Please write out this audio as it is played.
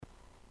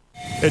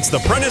It's the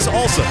Prentice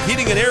Alsop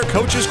Heating and Air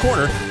Coach's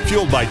Corner,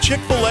 fueled by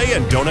Chick-fil-A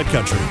and Donut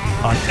Country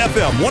on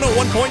FM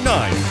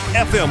 101.9,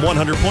 FM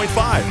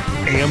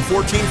 100.5, AM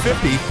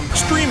 1450,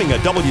 streaming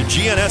at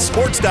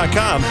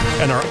WGNSSports.com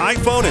and our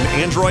iPhone and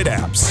Android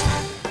apps.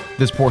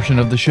 This portion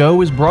of the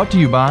show is brought to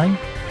you by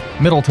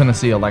Middle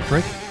Tennessee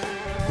Electric,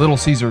 Little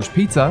Caesars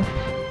Pizza,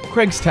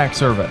 Craig's Tax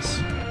Service,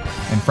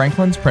 and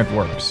Franklin's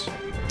Printworks.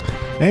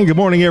 And good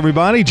morning,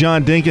 everybody.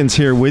 John Dinkins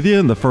here with you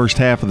in the first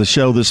half of the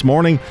show this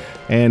morning.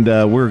 And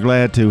we're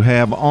glad to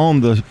have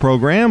on the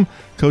program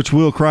Coach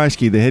Will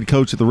Kreisky, the head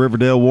coach of the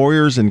Riverdale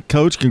Warriors. And,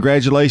 Coach,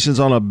 congratulations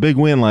on a big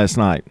win last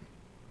night.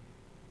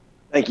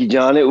 Thank you,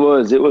 John. It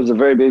was a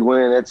very big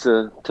win. It's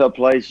a tough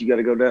place. You got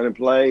to go down and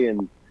play.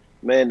 And,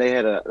 man, they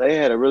had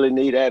a really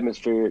neat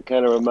atmosphere. It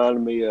kind of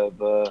reminded me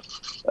of a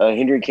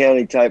Hendry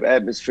County-type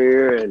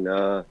atmosphere.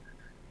 And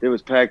it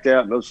was packed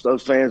out.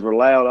 Those fans were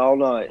loud all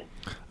night.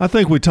 I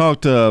think we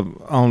talked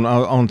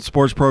on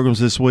sports programs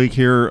this week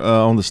here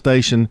on the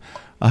station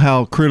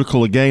how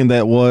critical a game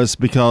that was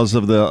because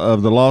of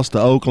the loss to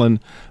Oakland,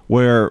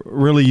 where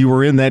really you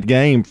were in that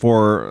game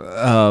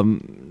for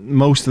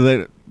most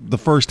of the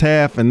first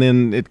half, and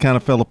then it kind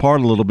of fell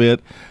apart a little bit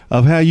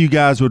of how you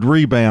guys would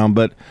rebound.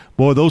 But,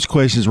 boy, those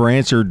questions were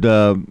answered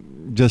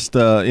just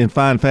in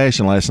fine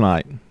fashion last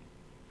night.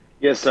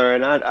 Yes, sir,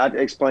 and I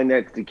explained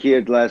that to the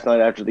kids last night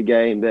after the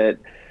game that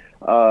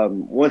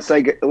once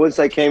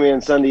they came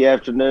in Sunday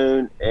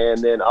afternoon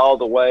and then all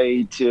the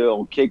way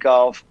till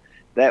kickoff,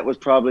 that was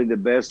probably the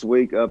best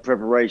week of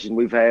preparation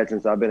we've had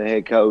since I've been a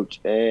head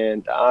coach.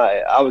 And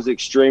I was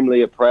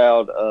extremely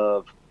proud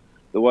of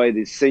the way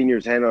the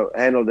seniors handled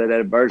that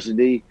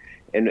adversity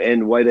and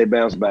the way they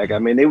bounced back. I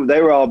mean, they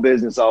were all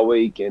business all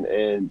week, and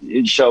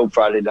it showed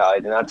Friday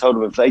night. And I told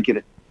them if they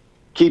could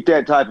keep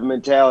that type of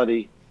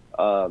mentality,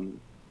 then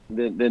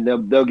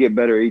they'll get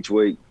better each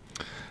week.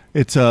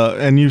 It's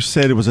and you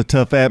said it was a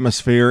tough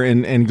atmosphere,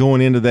 and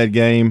going into that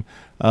game,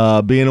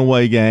 being a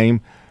away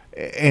game,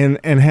 and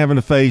having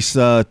to face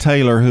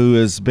Taylor, who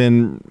has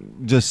been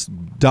just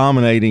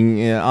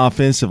dominating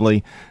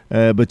offensively,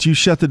 but you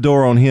shut the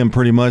door on him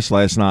pretty much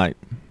last night.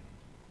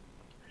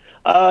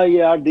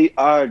 Yeah,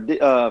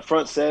 our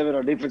front seven,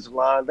 our defensive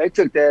line, they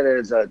took that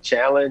as a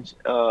challenge.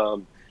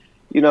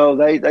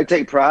 They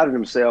take pride in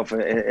themselves,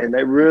 and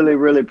they really,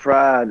 really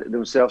pride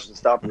themselves in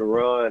stopping the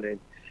run.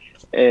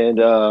 And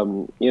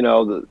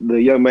the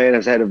young man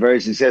has had a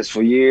very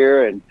successful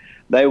year, and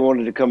they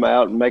wanted to come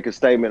out and make a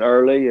statement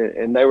early,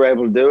 and they were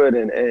able to do it.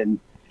 And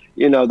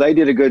they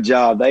did a good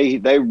job.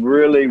 They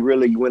really,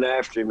 really went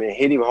after him and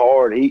hit him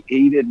hard.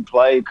 He didn't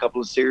play a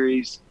couple of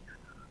series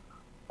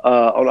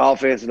on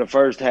offense in the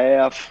first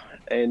half,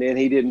 and then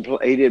he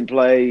didn't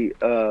play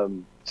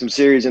some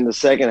series in the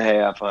second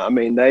half. I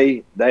mean,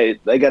 they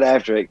got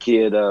after that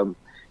kid.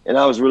 And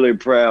I was really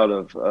proud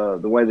of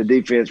the way the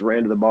defense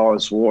ran to the ball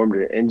and swarmed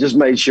it and just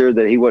made sure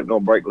that he wasn't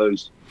going to break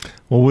loose.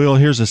 Well, Will,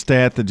 here's a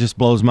stat that just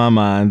blows my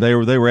mind. They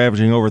were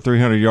averaging over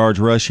 300 yards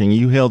rushing.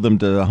 You held them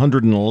to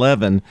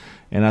 111,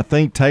 and I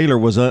think Taylor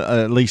was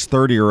at least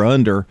 30 or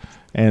under,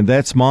 and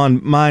that's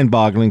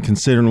mind-boggling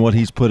considering what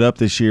he's put up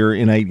this year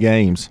in 8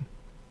 games.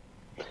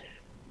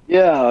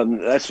 Yeah,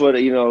 that's what,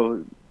 I'm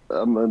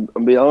going to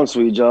be honest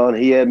with you, John.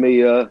 He had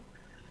me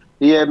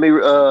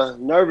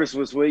nervous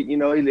this week. He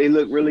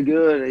looked really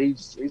good.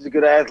 He's a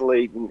good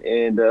athlete,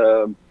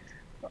 and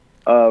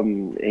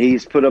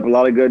he's put up a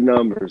lot of good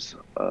numbers.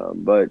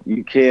 But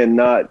we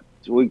cannot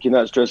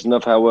stress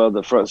enough how well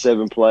the front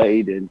seven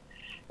played and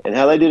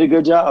how they did a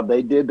good job.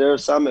 They did their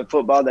assignment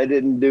football. They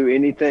didn't do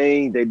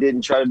anything. They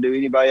didn't try to do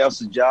anybody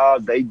else's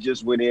job. They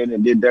just went in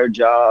and did their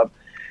job,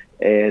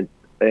 and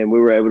we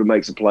were able to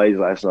make some plays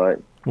last night.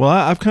 Well,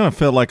 I've kind of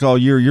felt like all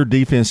year your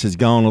defense has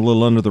gone a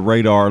little under the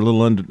radar, a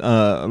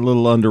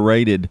little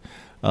underrated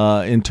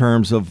in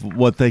terms of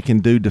what they can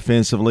do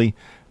defensively,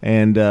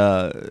 and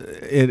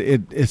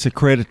it's a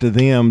credit to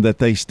them that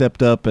they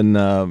stepped up and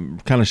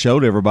kind of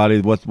showed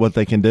everybody what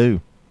they can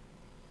do.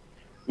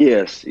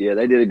 Yes, yeah,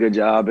 they did a good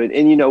job, and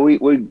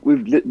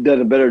we've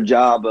done a better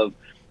job of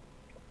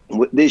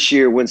this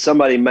year when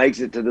somebody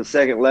makes it to the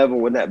second level,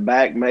 when that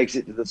back makes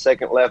it to the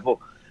second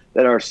level.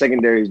 That our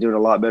secondary is doing a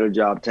lot better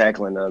job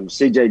tackling.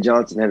 C.J.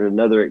 Johnson had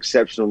another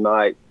exceptional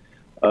night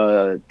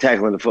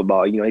tackling the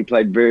football. He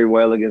played very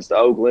well against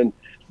Oakland,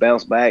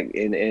 bounced back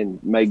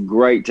and made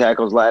great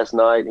tackles last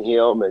night.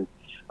 Him and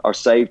our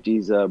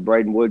safeties,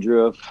 Braden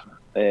Woodruff,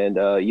 and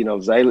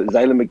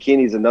Zaylen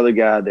McKinney is another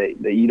guy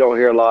that you don't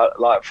hear a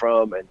lot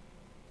from, and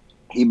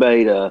he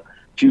made a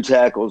few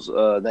tackles.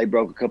 They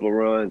broke a couple of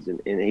runs,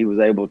 and he was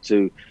able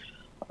to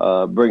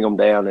bring them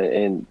down.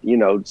 And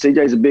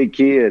CJ's a big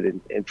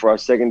kid, and for our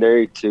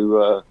secondary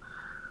to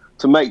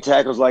make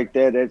tackles like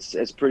that,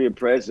 that's pretty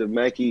impressive.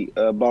 Mackie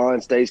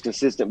Bond stays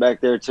consistent back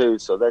there too,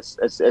 so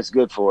that's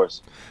good for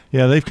us.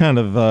 Yeah, they've kind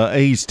of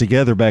aged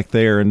together back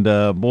there, and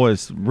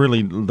boys,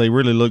 they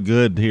really look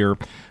good here.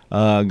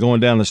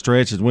 Going down the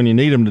stretches when you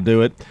need them to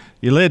do it.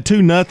 You led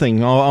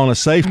 2-0 on a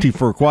safety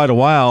for quite a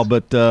while,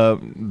 but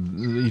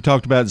you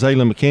talked about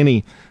Zaylen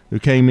McKinney who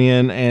came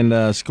in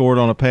and scored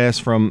on a pass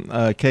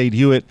from Cade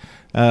Hewitt.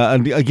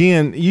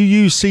 Again, you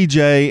use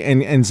CJ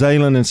and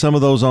Zaylen and some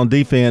of those on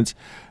defense,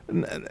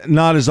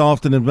 not as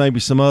often as maybe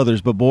some others,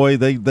 but boy,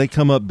 they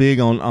come up big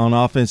on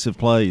offensive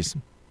plays.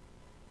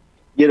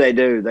 Yeah, they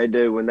do. They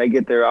do. When they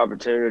get their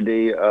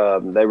opportunity,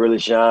 they really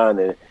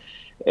shine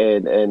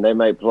and they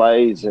make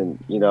plays. And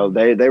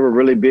they were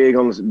really big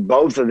on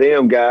both of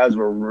them. Guys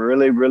were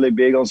really, really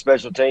big on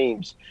special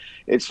teams.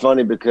 It's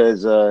funny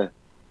because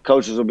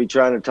coaches will be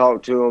trying to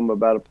talk to them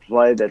about a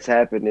play that's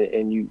happened,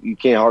 and you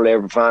can't hardly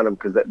ever find them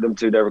because them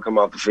two never come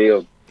off the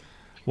field.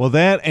 Well,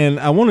 that, and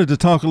I wanted to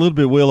talk a little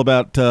bit, Will,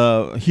 about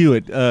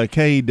Hewitt,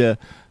 Cade,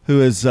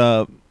 who is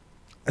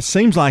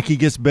seems like he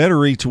gets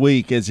better each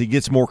week as he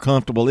gets more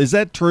comfortable. Is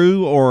that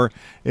true, or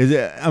is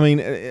it? I mean,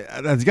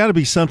 there's got to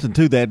be something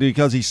to that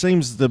because he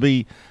seems to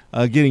be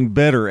getting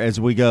better as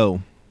we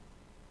go.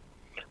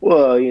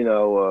 Well,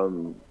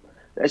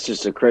 that's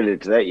just a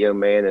credit to that young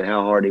man and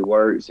how hard he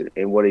works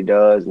and what he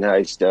does and how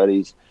he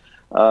studies.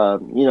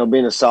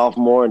 Being a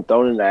sophomore and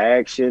thrown into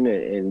action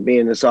and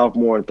being a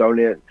sophomore and thrown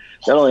in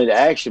not only into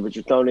action, but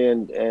you're thrown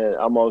in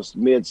almost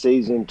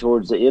mid-season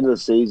towards the end of the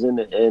season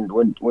and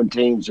when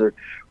teams are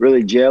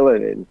really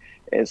gelling.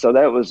 And so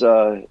that was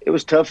it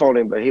was tough on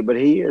him, but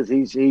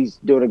he's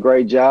doing a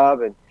great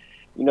job. And,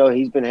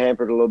 he's been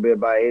hampered a little bit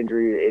by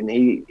injury,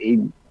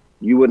 and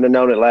you wouldn't have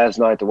known it last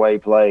night the way he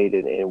played,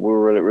 and we're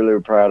really, really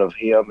proud of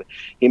him.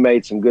 He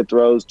made some good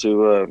throws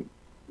to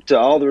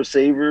all the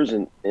receivers,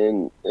 and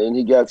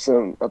he got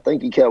some. I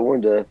think he kept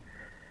one to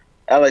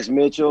Alex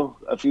Mitchell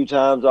a few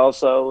times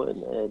also,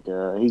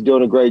 and he's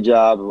doing a great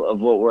job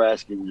of what we're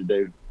asking him to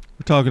do.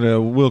 We're talking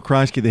to Will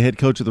Kreisky, the head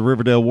coach of the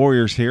Riverdale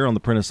Warriors here on the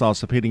Prentice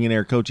Allsup Heating and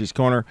Air Coach's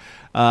Corner.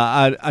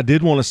 I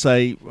did want to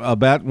say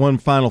about one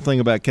final thing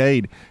about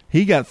Cade.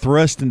 He got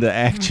thrust into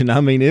action. I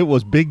mean, it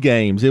was big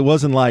games. It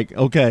wasn't like,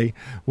 okay,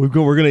 we're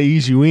going to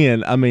ease you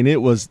in. I mean,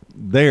 it was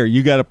there.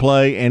 You got to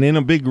play, and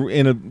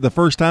the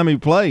first time he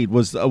played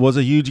was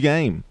a huge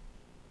game.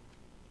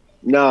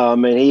 No, I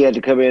mean, he had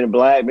to come in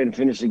Blackman,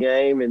 finish the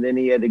game, and then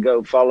he had to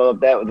go follow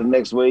up that with the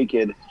next week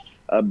and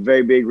a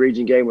very big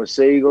region game with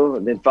Siegel,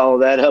 and then follow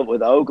that up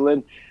with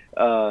Oakland,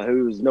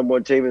 who was the number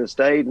 1 team in the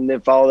state, and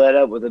then follow that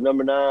up with the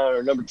number 9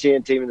 or number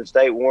 10 team in the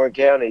state, Warren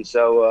County,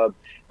 so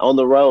on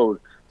the road.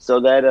 So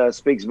that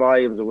speaks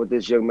volumes of what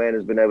this young man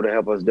has been able to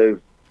help us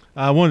do.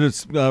 I wanted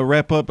to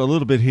wrap up a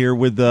little bit here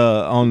with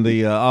on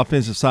the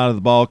offensive side of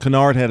the ball.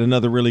 Kennard had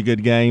another really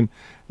good game,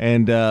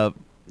 and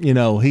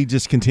he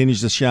just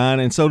continues to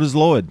shine, and so does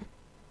Lloyd.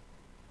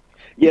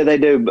 Yeah, they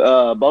do.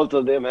 Both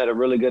of them had a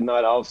really good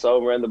night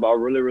also, ran the ball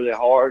really, really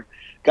hard,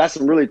 got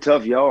some really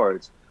tough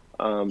yards.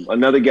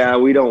 Another guy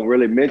we don't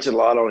really mention a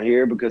lot on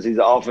here because he's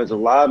an offensive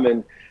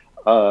lineman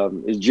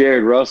is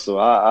Jared Russell.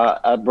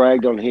 I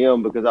bragged on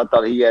him because I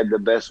thought he had the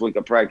best week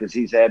of practice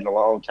he's had in a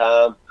long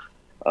time.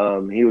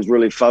 He was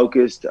really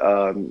focused.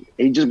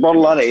 He just brought a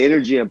lot of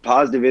energy and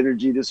positive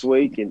energy this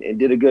week and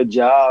did a good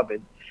job.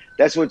 And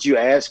that's what you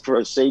ask for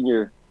a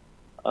senior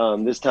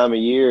this time of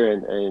year.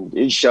 And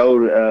it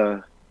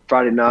showed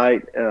Friday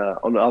night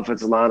on the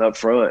offensive line up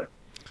front.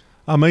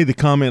 I made the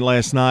comment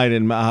last night,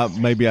 and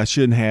maybe I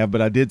shouldn't have,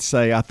 but I did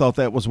say I thought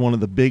that was one of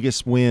the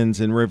biggest wins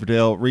in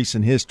Riverdale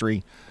recent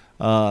history.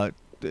 Kind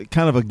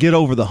of a get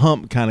over the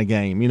hump kind of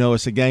game.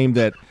 It's a game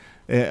that,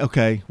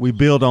 okay, we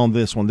build on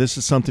this one. This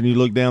is something you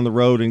look down the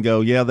road and go,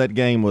 yeah, that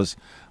game was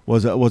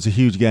a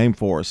huge game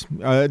for us.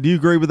 Do you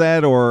agree with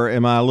that, or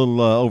am I a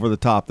little over the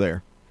top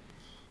there?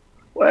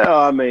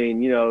 Well, I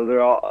mean,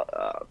 they're all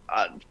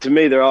to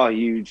me, they're all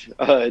huge.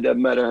 It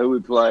doesn't matter who we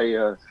play.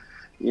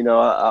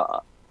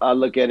 I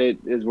look at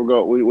it as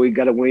we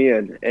got to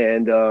win,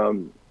 and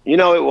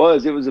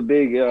it was a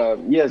big.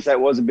 Yes, that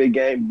was a big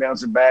game,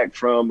 bouncing back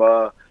from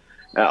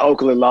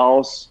Oakland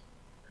loss,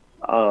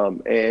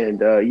 like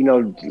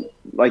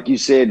you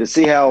said, to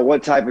see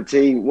what type of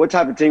team was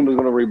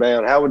going to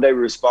rebound, how would they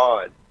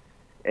respond,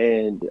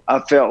 and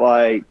I felt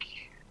like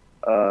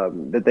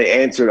that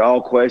they answered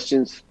all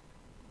questions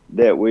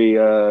that we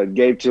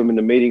gave to them in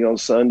the meeting on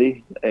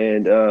Sunday,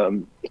 and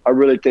I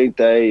really think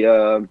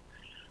the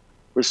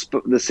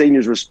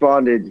seniors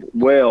responded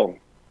well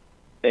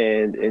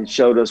and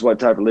showed us what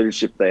type of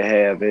leadership they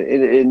have.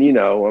 And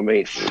I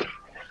mean,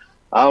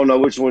 I don't know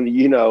which one,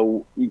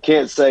 you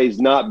can't say is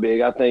not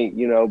big. I think,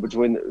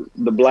 between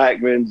the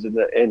Blackmans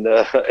and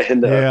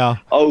the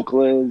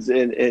Oaklands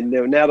and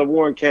now the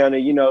Warren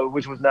County,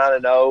 which was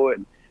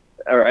 9-0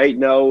 or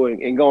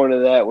 8-0 and going to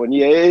that one.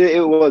 Yeah,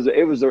 it was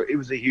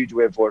a huge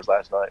win for us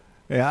last night.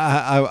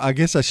 Yeah, I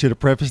guess I should have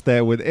prefaced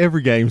that with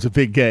every game's a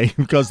big game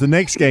because the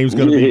next game's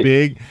going to be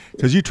big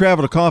because you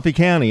travel to Coffee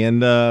County,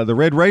 and the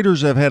Red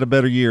Raiders have had a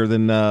better year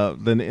than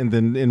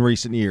in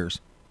recent years.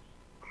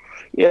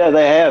 Yeah,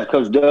 they have.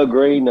 Coach Doug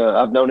Green,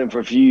 I've known him for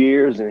a few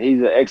years, and he's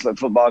an excellent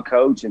football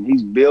coach, and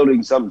he's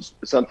building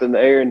something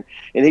there, and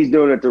he's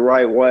doing it the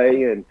right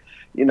way. And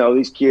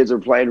these kids are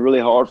playing really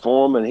hard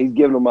for him, and he's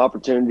giving them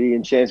opportunity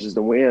and chances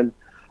to win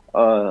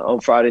on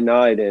Friday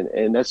night,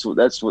 and that's what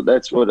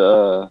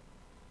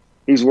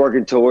he's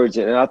working towards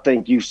it, and I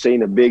think you've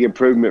seen a big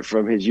improvement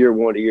from his year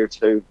 1 to year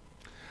 2.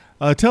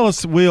 Tell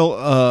us,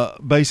 Will,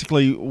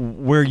 basically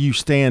where you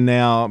stand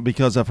now,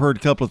 because I've heard a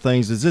couple of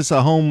things. Is this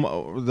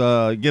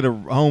a get a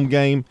home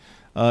game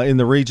in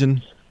the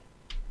region?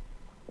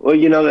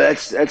 Well,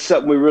 that's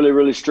something we really,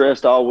 really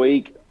stressed all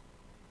week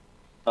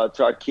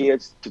to our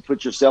kids, to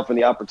put yourself in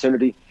the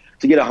opportunity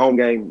to get a home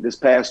game this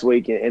past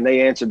week, and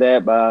they answered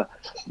that by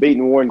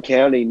beating Warren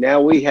County.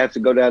 Now we have to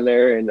go down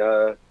there and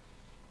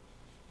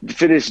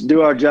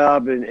do our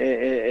job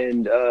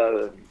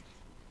and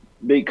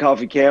beat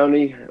Coffee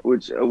County,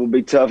 which will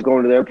be tough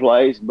going to their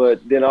place.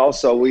 But then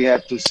also we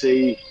have to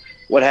see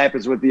what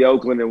happens with the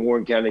Oakland and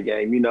Warren County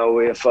game.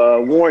 If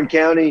Warren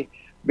County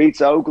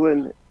beats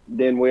Oakland,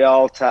 then we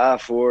all tie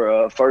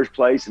for first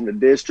place in the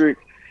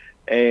district,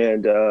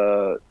 and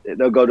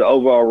they'll go to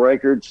overall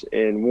records,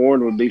 and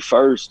Warren would be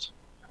first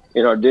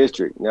in our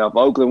district. Now, if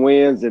Oakland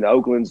wins, then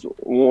Oakland's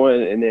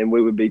 1, and then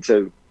we would be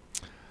 2.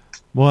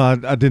 Well,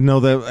 I didn't know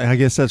that. I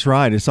guess that's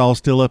right. It's all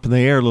still up in the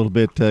air a little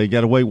bit. You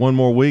got to wait one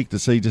more week to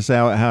see just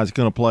how it's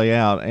going to play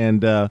out. And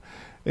the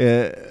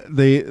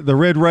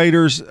Red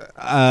Raiders,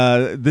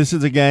 this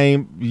is a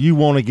game you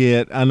want to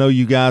get. I know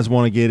you guys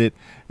want to get it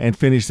and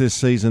finish this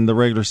season, the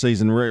regular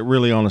season,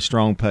 really on a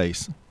strong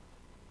pace.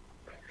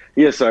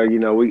 Yes, sir. We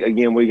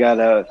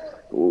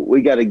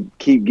gotta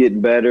keep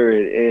getting better,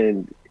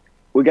 and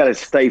we got to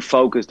stay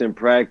focused in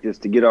practice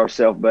to get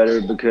ourselves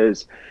better,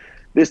 because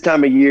this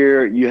time of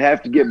year you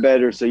have to get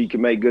better so you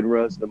can make good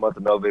runs in the month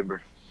of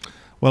November.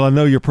 Well, I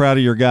know you're proud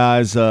of your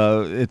guys.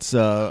 It's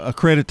a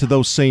credit to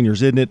those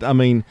seniors, isn't it? I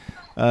mean,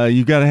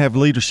 you've got to have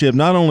leadership,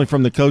 not only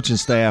from the coaching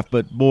staff,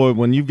 but, boy,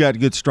 when you've got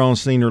good, strong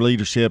senior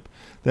leadership,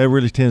 that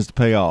really tends to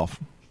pay off.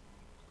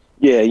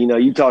 Yeah,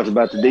 you talked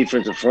about the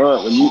defensive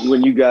front.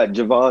 When you got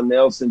Javon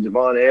Nelson,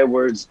 Javon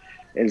Edwards,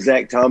 and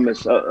Zach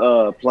Thomas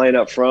playing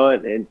up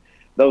front, and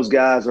those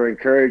guys are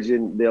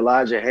encouraging the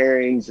Elijah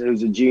Herrings,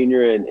 who's a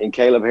junior, and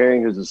Caleb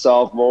Herring, who's a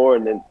sophomore,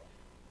 and then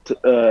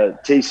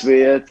T.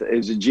 Smith,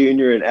 who's a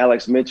junior, and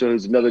Alex Mitchell,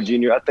 who's another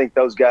junior. I think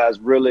those guys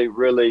really,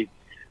 really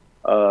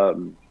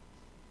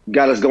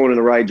got us going in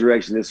the right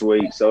direction this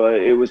week. So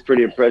it was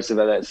pretty impressive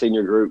at that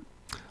senior group.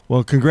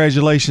 Well,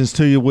 congratulations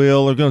to you,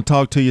 Will. We're going to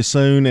talk to you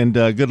soon, and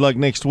good luck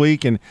next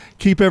week, and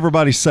keep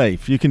everybody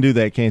safe. You can do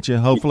that, can't you,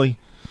 hopefully?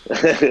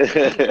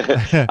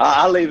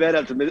 I'll leave that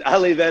up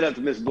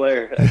to Miss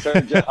Blair. That's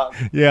her job.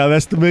 Yeah,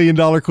 that's the $1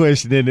 million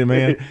question, isn't it,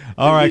 man?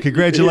 All right,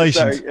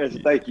 congratulations. Yes,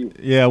 thank you.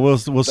 Yeah, we'll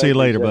see you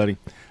later, buddy.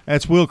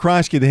 That's Will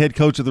Kreisky, the head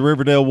coach of the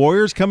Riverdale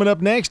Warriors. Coming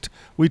up next,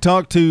 we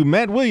talk to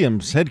Matt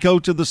Williams, head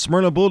coach of the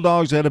Smyrna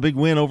Bulldogs, who had a big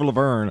win over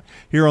Laverne,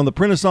 here on the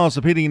Renaissance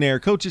of Heating and Air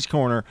Coach's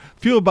Corner,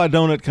 fueled by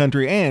Donut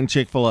Country and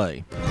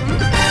Chick-fil-A.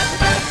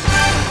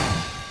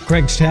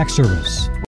 Craig's Tax Service.